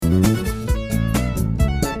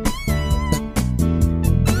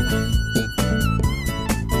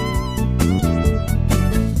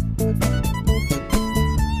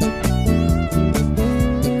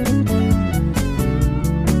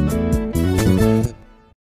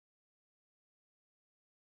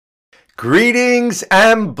Greetings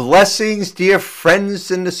and blessings, dear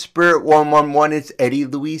friends in the Spirit 111. It's Eddie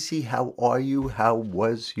Luisi. How are you? How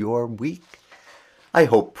was your week? I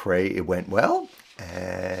pray it went well,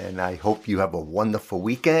 and I hope you have a wonderful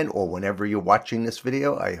weekend, or whenever you're watching this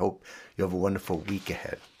video, I hope you have a wonderful week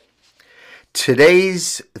ahead.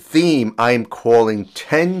 Today's theme I'm calling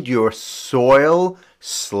Tend Your Soil /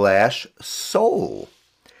 Soul.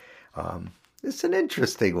 It's an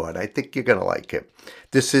interesting one. I think you're going to like it.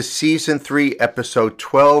 This is Season 3, Episode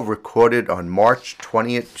 12, recorded on March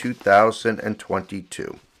 20th,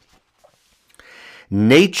 2022.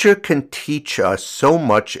 Nature can teach us so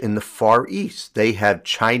much in the Far East. They have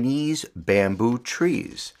Chinese bamboo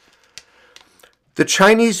trees. The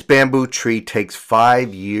Chinese bamboo tree takes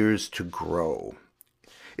 5 years to grow.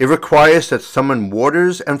 It requires that someone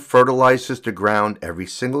waters and fertilizes the ground every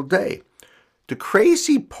single day. The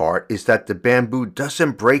crazy part is that the bamboo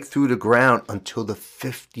doesn't break through the ground until the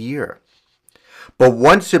 5th year. But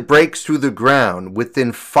once it breaks through the ground,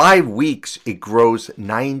 within 5 weeks, it grows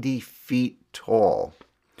 90 feet tall.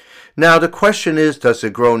 Now, the question is, does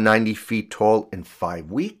it grow 90 feet tall in 5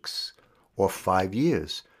 weeks or 5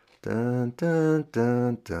 years? Dun, dun,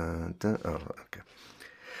 dun, dun, dun. Oh, okay.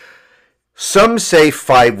 Some say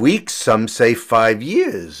 5 weeks, some say 5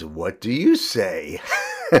 years. What do you say?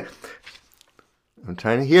 I'm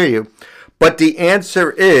trying to hear you. But the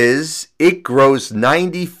answer is it grows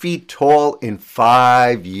 90 feet tall in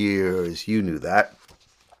 5 years. You knew that.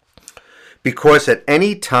 Because at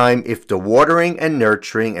any time, if the watering and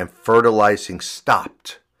nurturing and fertilizing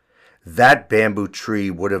stopped, that bamboo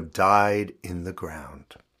tree would have died in the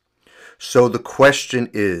ground. So the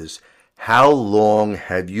question is, how long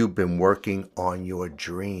have you been working on your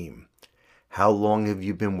dream? How long have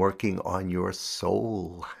you been working on your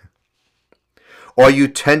soul? Are you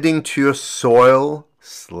tending to your soil /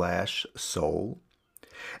 soul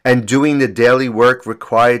and doing the daily work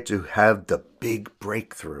required to have the big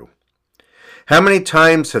breakthrough? How many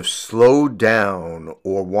times have slowed down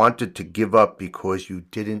or wanted to give up because you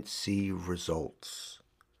didn't see results?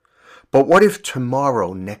 But what if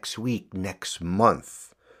tomorrow, next week, next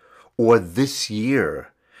month, or this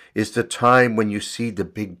year is the time when you see the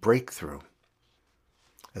big breakthrough?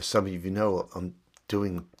 As some of you know, I'm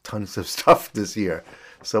doing tons of stuff this year.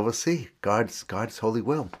 So we'll see. God's holy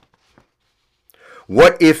will.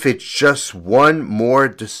 What if it's just one more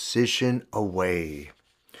decision away?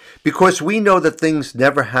 Because we know that things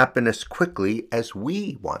never happen as quickly as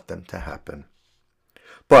we want them to happen.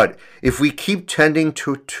 But if we keep tending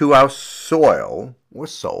to our soil or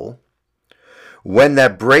soul, when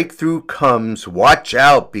that breakthrough comes, watch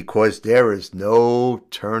out, because there is no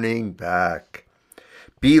turning back.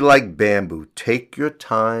 Be like bamboo. Take your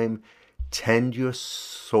time, tend your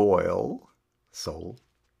soul,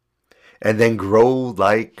 and then grow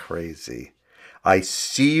like crazy. I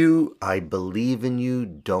see you. I believe in you.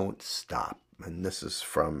 Don't stop. And this is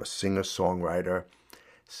from a singer-songwriter,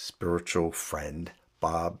 spiritual friend,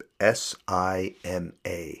 Bob,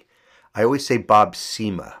 S-I-M-A. I always say Bob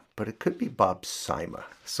Sima, but it could be Bob Sima.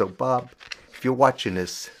 So, Bob, if you're watching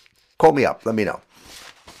this, call me up. Let me know.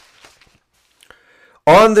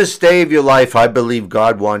 On this day of your life, I believe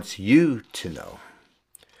God wants you to know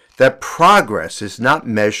that progress is not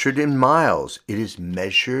measured in miles. It is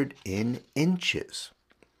measured in inches.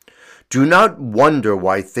 Do not wonder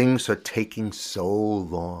why things are taking so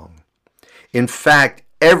long. In fact,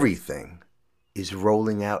 everything is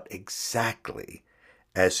rolling out exactly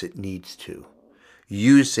as it needs to,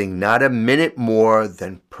 using not a minute more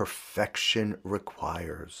than perfection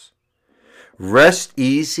requires. Rest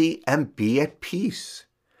easy and be at peace.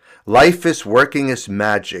 Life is working its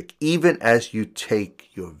magic even as you take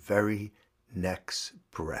your very next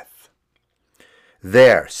breath.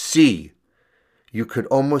 There, see, you could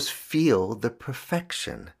almost feel the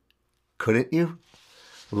perfection, couldn't you?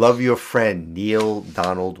 Love, your friend, Neale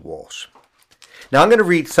Donald Walsch. Now I'm going to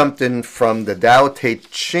read something from the Tao Te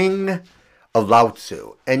Ching of Lao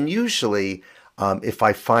Tzu. And usually, if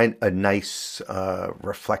I find a nice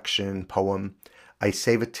reflection poem, I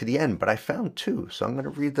save it to the end, but I found 2, so I'm going to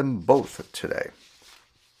read them both today.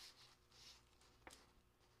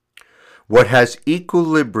 What has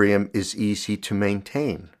equilibrium is easy to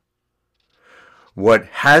maintain. What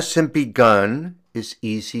hasn't begun is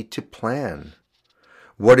easy to plan.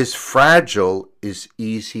 What is fragile is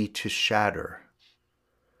easy to shatter.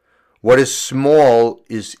 What is small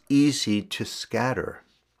is easy to scatter.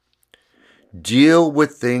 Deal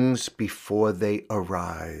with things before they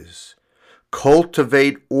arise.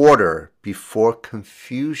 Cultivate order before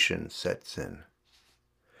confusion sets in.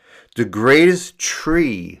 The greatest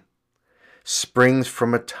tree springs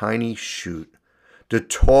from a tiny shoot. The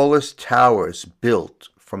tallest towers built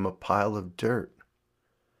from a pile of dirt.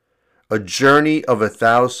 A journey of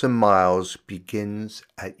 1,000 miles begins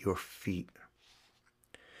at your feet.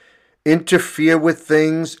 Interfere with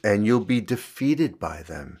things and you'll be defeated by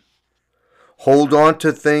them. Hold on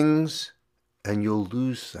to things and you'll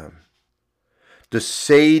lose them. The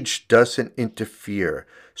sage doesn't interfere,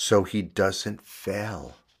 so he doesn't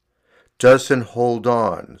fail. Doesn't hold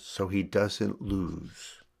on, so he doesn't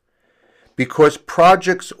lose. Because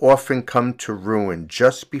projects often come to ruin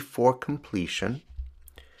just before completion,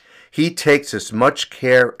 he takes as much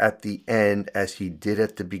care at the end as he did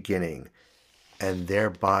at the beginning, and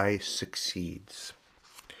thereby succeeds.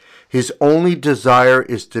 His only desire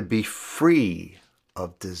is to be free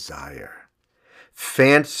of desire,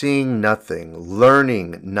 fancying nothing,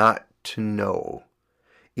 learning not to know,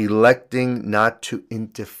 electing not to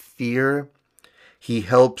interfere. He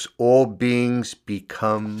helps all beings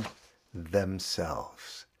become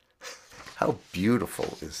themselves. How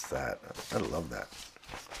beautiful is that? I love that.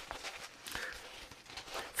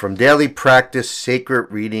 From Daily Practice,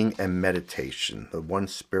 Sacred Reading and Meditation, the One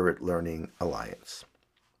Spirit Learning Alliance.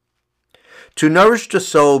 To nourish the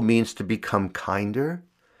soul means to become kinder,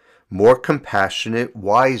 more compassionate,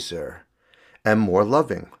 wiser, and more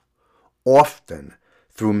loving, often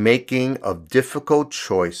through making of difficult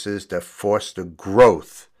choices that foster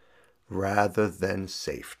growth rather than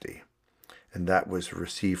safety. And that was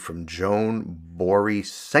received from Joan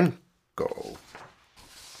Borisenko.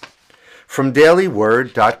 From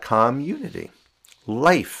dailyword.com Unity.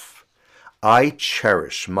 Life. I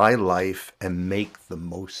cherish my life and make the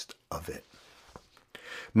most of it.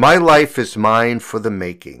 My life is mine for the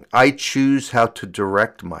making. I choose how to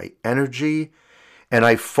direct my energy, and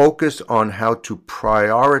I focus on how to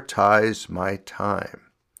prioritize my time.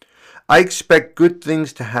 I expect good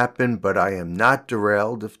things to happen, but I am not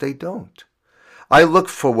derailed if they don't. I look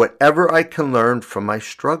for whatever I can learn from my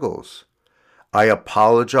struggles. I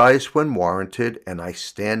apologize when warranted, and I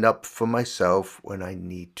stand up for myself when I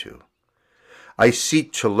need to. I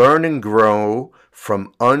seek to learn and grow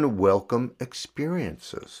from unwelcome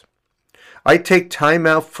experiences. I take time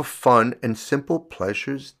out for fun and simple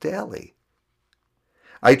pleasures daily.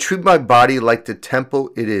 I treat my body like the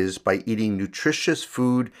temple it is by eating nutritious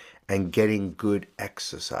food and getting good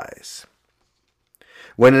exercise.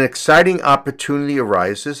 When an exciting opportunity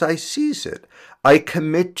arises, I seize it. I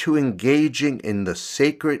commit to engaging in the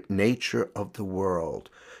sacred nature of the world,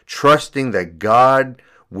 trusting that God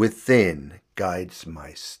within guides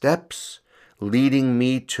my steps, leading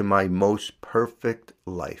me to my most perfect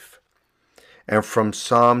life. And from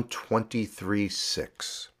Psalm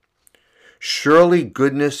 23:6. Surely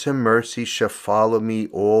goodness and mercy shall follow me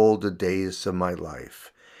all the days of my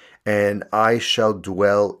life, and I shall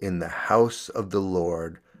dwell in the house of the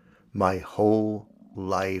Lord my whole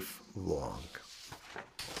life long.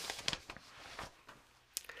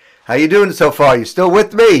 How you doing so far? You still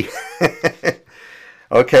with me?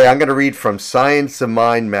 Okay, I'm going to read from Science of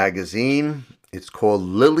Mind magazine. It's called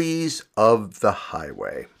Lilies of the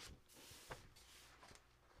Highway.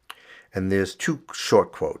 And there's two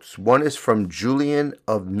short quotes. One is from Julian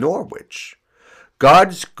of Norwich.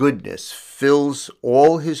 God's goodness fills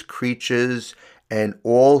all his creatures and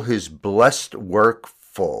all his blessed work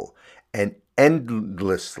full, and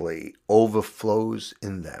endlessly overflows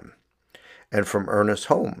in them. And from Ernest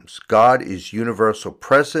Holmes, God is universal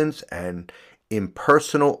presence and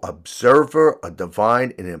impersonal observer, a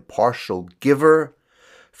divine and impartial giver,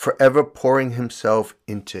 forever pouring himself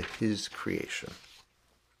into his creation.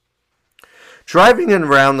 Driving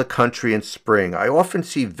around the country in spring, I often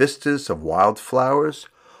see vistas of wildflowers,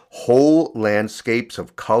 whole landscapes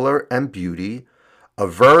of color and beauty, a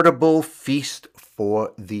veritable feast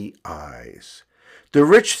for the eyes. The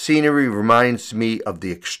rich scenery reminds me of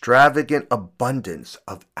the extravagant abundance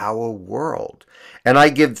of our world, and I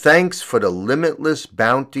give thanks for the limitless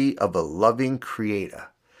bounty of a loving Creator.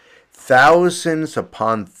 Thousands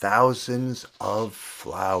upon thousands of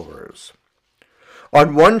flowers.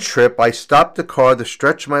 On one trip, I stopped the car to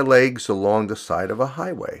stretch my legs along the side of a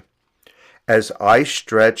highway. As I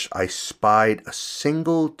stretched, I spied a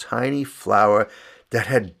single tiny flower that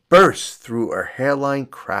had burst through a hairline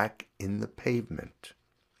crack in the pavement.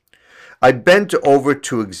 I bent over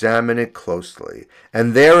to examine it closely,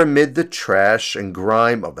 and there amid the trash and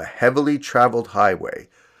grime of a heavily traveled highway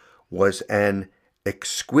was an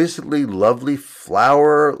exquisitely lovely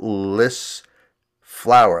flower less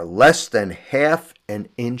than half an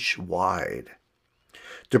inch wide.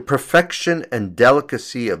 The perfection and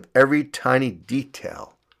delicacy of every tiny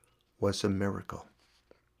detail was a miracle.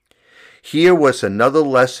 Here was another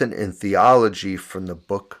lesson in theology from the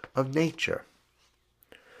book of nature.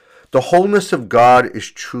 The wholeness of God is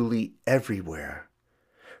truly everywhere.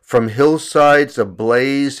 From hillsides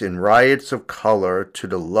ablaze in riots of color to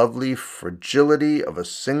the lovely fragility of a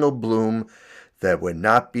single bloom that would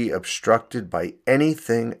not be obstructed by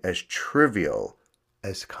anything as trivial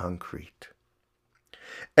as concrete.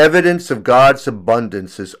 Evidence of God's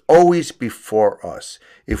abundance is always before us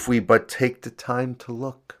if we but take the time to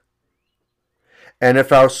look. And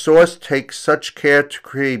if our source takes such care to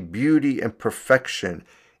create beauty and perfection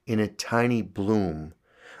in a tiny bloom,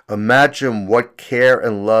 imagine what care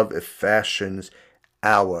and love it fashions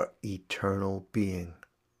our eternal being.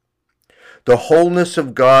 The wholeness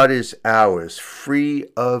of God is ours, free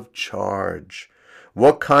of charge.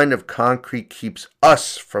 What kind of concrete keeps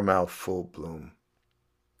us from our full bloom?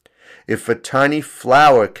 If a tiny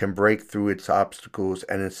flower can break through its obstacles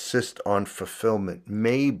and insist on fulfillment,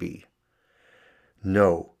 maybe,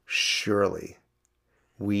 no, surely,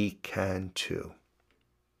 we can too.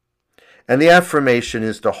 And the affirmation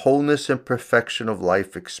is the wholeness and perfection of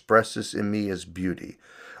life expresses in me as beauty,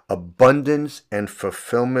 abundance and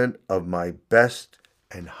fulfillment of my best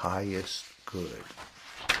and highest good.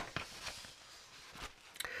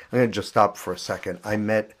 I'm going to just stop for a second. I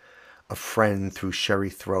met a friend through Sherry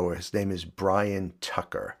Thrower. His name is Brian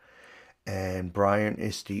Tucker. And Brian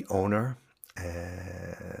is the owner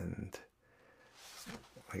and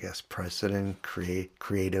I guess president,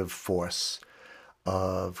 creative force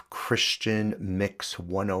of Christian Mix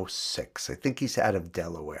 106. I think he's out of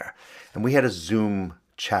Delaware. And we had a Zoom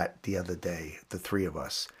chat the other day, the three of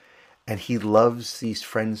us. And he loves these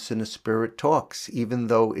Friends in the Spirit talks, even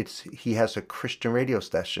though he has a Christian radio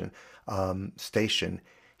station.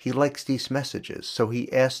 He likes these messages. So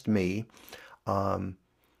he asked me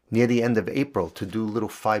near the end of April to do little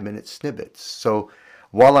 5-minute snippets. So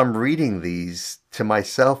while I'm reading these to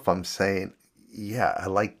myself, I'm saying, yeah, I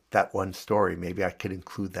like that one story. Maybe I could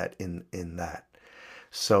include that in that.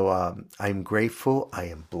 So I'm grateful. I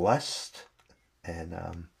am blessed.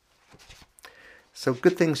 And so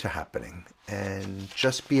good things are happening. And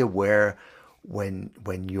just be aware when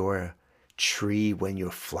your tree, when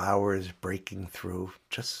your flower is breaking through,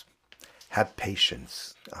 just have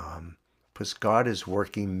patience. Because God is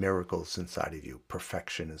working miracles inside of you,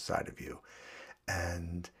 perfection inside of you.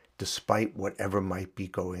 And despite whatever might be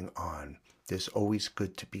going on, there's always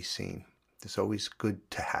good to be seen. There's always good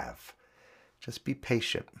to have. Just be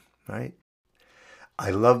patient, right? I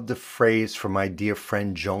love the phrase from my dear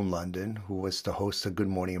friend Joan London, who was the host of Good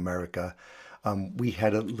Morning America. We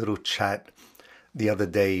had a little chat the other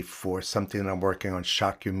day for something that I'm working on,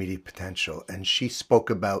 Shock Your Media Potential, and she spoke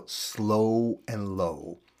about slow and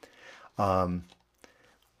low.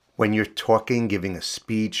 When you're talking, giving a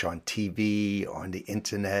speech on TV, on the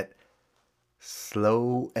internet,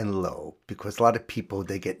 slow and low, because a lot of people,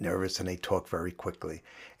 they get nervous and they talk very quickly.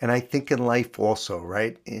 And I think in life also,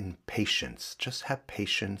 right, in patience, just have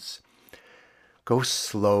patience, go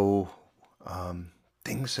slow.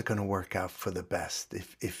 Things are going to work out for the best.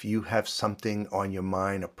 If you have something on your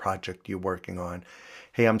mind, a project you're working on,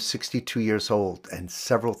 hey, I'm 62 years old and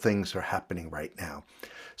several things are happening right now.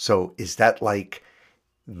 So is that like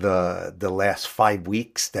the last 5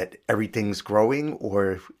 weeks that everything's growing,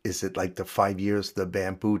 or is it like the 5 years the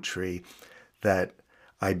bamboo tree that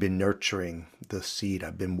I've been nurturing the seed,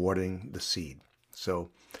 I've been watering the seed? So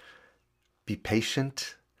be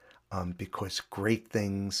patient, because great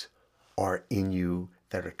things are in you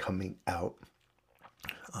that are coming out.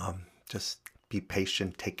 Just be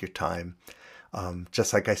patient, take your time.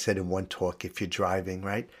 Just like I said in one talk, if you're driving,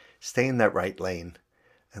 right, stay in that right lane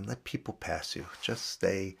and let people pass you. Just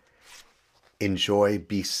stay, enjoy,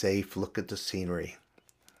 be safe, look at the scenery.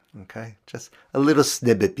 Okay, just a little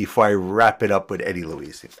snippet before I wrap it up with Eddie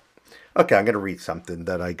Louise. Okay, I'm going to read something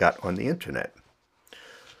that I got on the internet.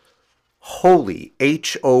 Holi,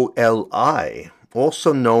 Holi,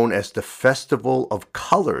 also known as the Festival of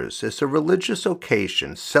Colors, is a religious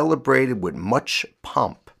occasion celebrated with much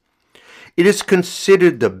pomp. It is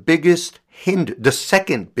considered the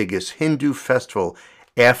second biggest Hindu festival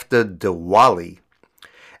after Diwali,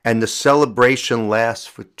 and the celebration lasts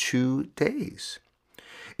for 2 days.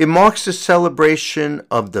 It marks the celebration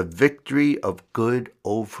of the victory of good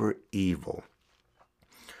over evil.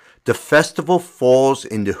 The festival falls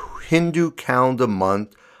in the Hindu calendar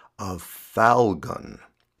month of Phalgun,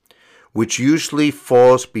 which usually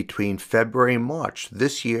falls between February and March.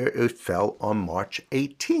 This year it fell on March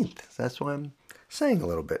 18th. That's why I'm saying a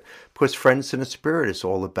little bit, because Friends in the Spirit is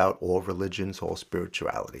all about all religions, all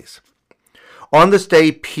spiritualities. On this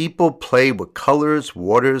day, people play with colors,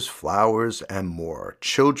 waters, flowers, and more.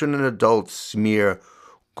 Children and adults smear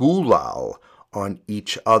gulal on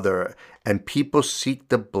each other, and people seek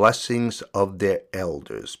the blessings of their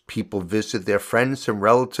elders. People visit their friends and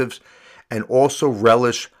relatives and also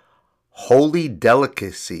relish holy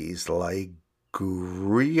delicacies like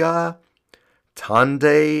guria,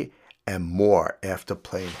 tande, and more after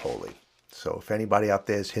playing holy. So if anybody out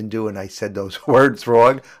there is Hindu and I said those words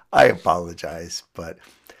wrong, I apologize. But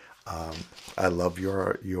I love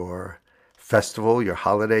your festival, your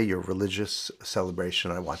holiday, your religious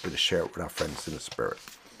celebration. I wanted to share it with our friends in the spirit.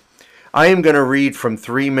 I am going to read from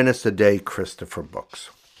 3 Minutes a Day, Christopher Books.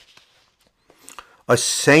 A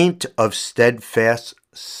Saint of Steadfast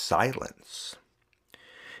Silence.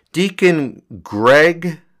 Deacon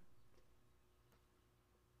Greg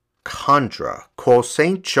Kondra calls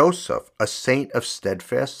Saint Joseph a saint of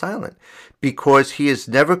steadfast silence because he is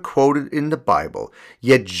never quoted in the Bible,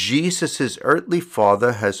 yet Jesus' earthly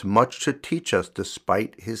father has much to teach us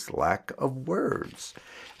despite his lack of words.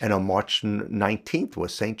 And on March 19th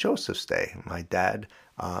was St. Joseph's Day. My dad,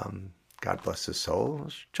 God bless his soul,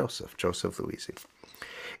 was Joseph Luisi.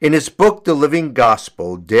 In his book, The Living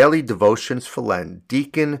Gospel, Daily Devotions for Lent,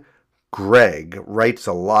 Deacon Greg writes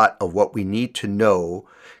a lot of what we need to know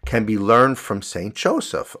can be learned from St.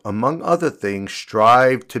 Joseph. Among other things,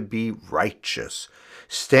 strive to be righteous.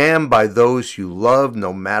 Stand by those you love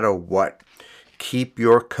no matter what. Keep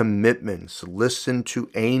your commitments. Listen to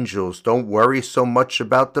angels. Don't worry so much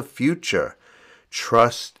about the future.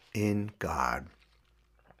 Trust in God.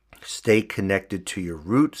 Stay connected to your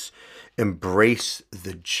roots. Embrace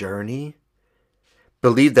the journey.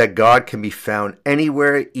 Believe that God can be found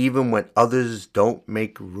anywhere, even when others don't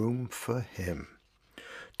make room for him.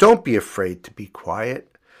 Don't be afraid to be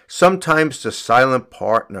quiet. Sometimes the silent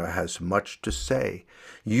partner has much to say.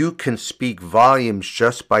 You can speak volumes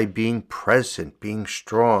just by being present, being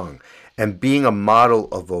strong, and being a model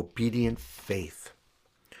of obedient faith.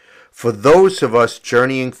 For those of us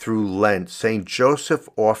journeying through Lent, St. Joseph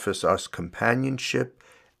offers us companionship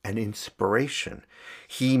and inspiration.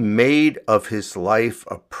 He made of his life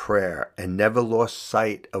a prayer and never lost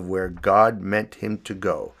sight of where God meant him to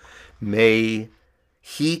go. May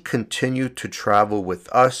he continue to travel with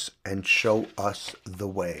us and show us the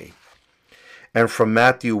way. And from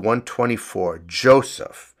Matthew 1:24,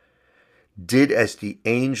 Joseph did as the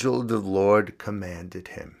angel of the Lord commanded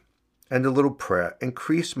him. And a little prayer,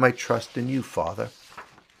 increase my trust in you, Father.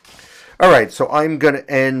 All right, so I'm going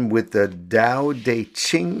to end with the Tao Te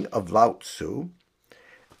Ching of Lao Tzu.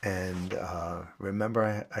 And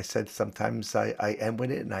remember, I said sometimes I end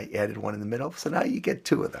with it, and I added one in the middle. So now you get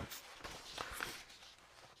two of them.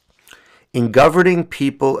 In governing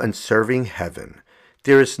people and serving heaven,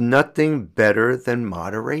 there is nothing better than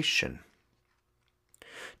moderation.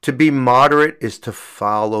 To be moderate is to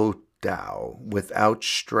follow Tao without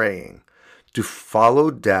straying. To follow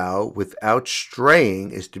Tao without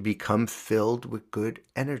straying is to become filled with good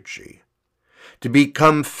energy. To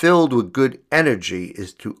become filled with good energy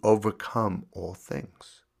is to overcome all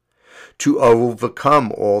things. To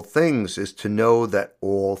overcome all things is to know that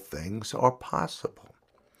all things are possible.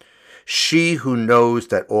 She who knows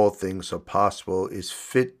that all things are possible is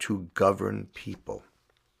fit to govern people.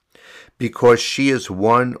 Because she is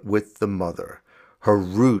one with the mother, her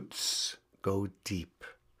roots go deep.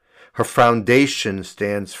 Her foundation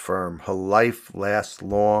stands firm. Her life lasts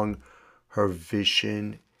long. Her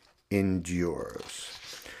vision endures.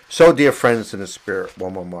 So, dear friends in the spirit,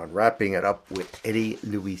 one, wrapping it up with Eddie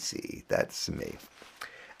Luisi. That's me.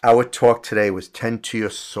 Our talk today was tend to your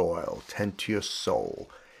soil, tend to your soul,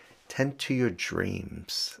 tend to your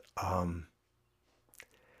dreams.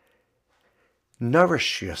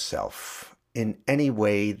 Nourish yourself in any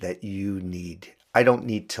way that you need. I don't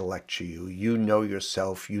need to lecture you. You know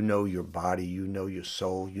yourself, you know your body, you know your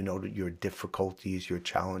soul, you know your difficulties, your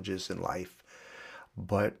challenges in life.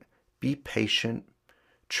 But be patient.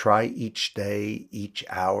 Try each day, each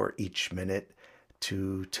hour, each minute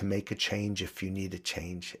to make a change if you need a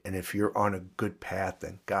change. And if you're on a good path,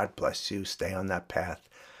 then God bless you. Stay on that path.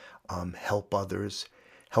 Help others.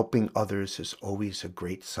 Helping others is always a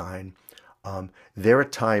great sign. There are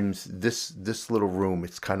times, this little room,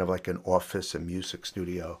 it's kind of like an office, a music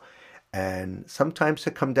studio. And sometimes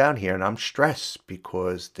I come down here and I'm stressed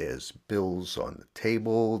because there's bills on the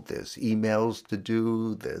table, there's emails to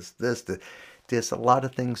do, there's this, there's a lot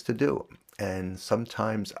of things to do. And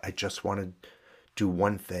sometimes I just want to do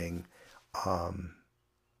one thing, and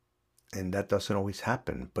that doesn't always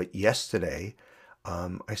happen. But yesterday,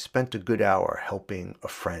 I spent a good hour helping a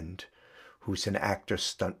friend who's an actor,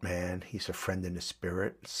 stuntman. He's a friend in the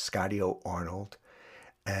spirit, Scotty O. Arnold.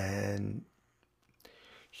 And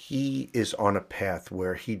he is on a path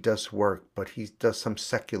where he does work, but he does some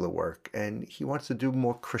secular work, and he wants to do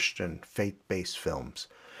more Christian, faith-based films.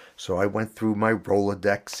 So I went through my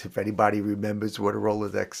Rolodex, if anybody remembers what a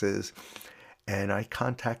Rolodex is, and I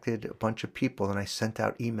contacted a bunch of people, and I sent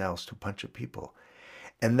out emails to a bunch of people.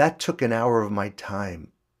 And that took an hour of my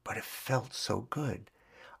time, but it felt so good.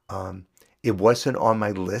 It wasn't on my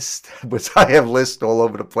list, which I have lists all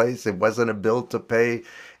over the place. It wasn't a bill to pay.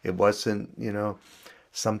 It wasn't,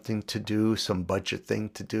 something to do, some budget thing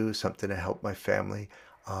to do, something to help my family.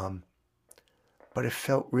 But it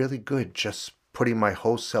felt really good just putting my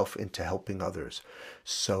whole self into helping others.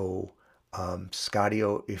 So,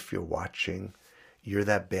 Scadio, if you're watching, you're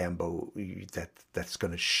that bamboo that's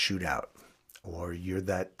going to shoot out. Or you're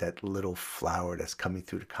that little flower that's coming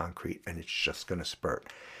through the concrete and it's just going to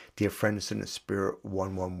spurt. Dear friends in the spirit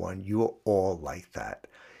 111, you are all like that.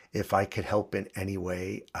 If I could help in any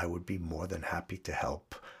way, I would be more than happy to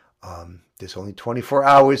help. There's only 24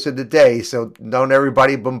 hours in the day, so don't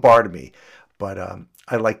everybody bombard me. But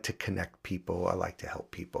I like to connect people. I like to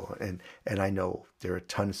help people. And I know there are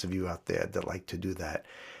tons of you out there that like to do that.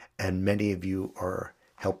 And many of you are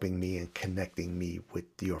helping me and connecting me with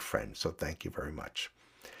your friends. So thank you very much.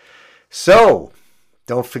 So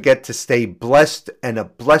don't forget to stay blessed and a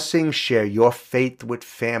blessing. Share your faith with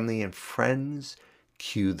family and friends.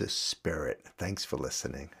 Cue the spirit. Thanks for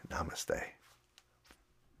listening. Namaste.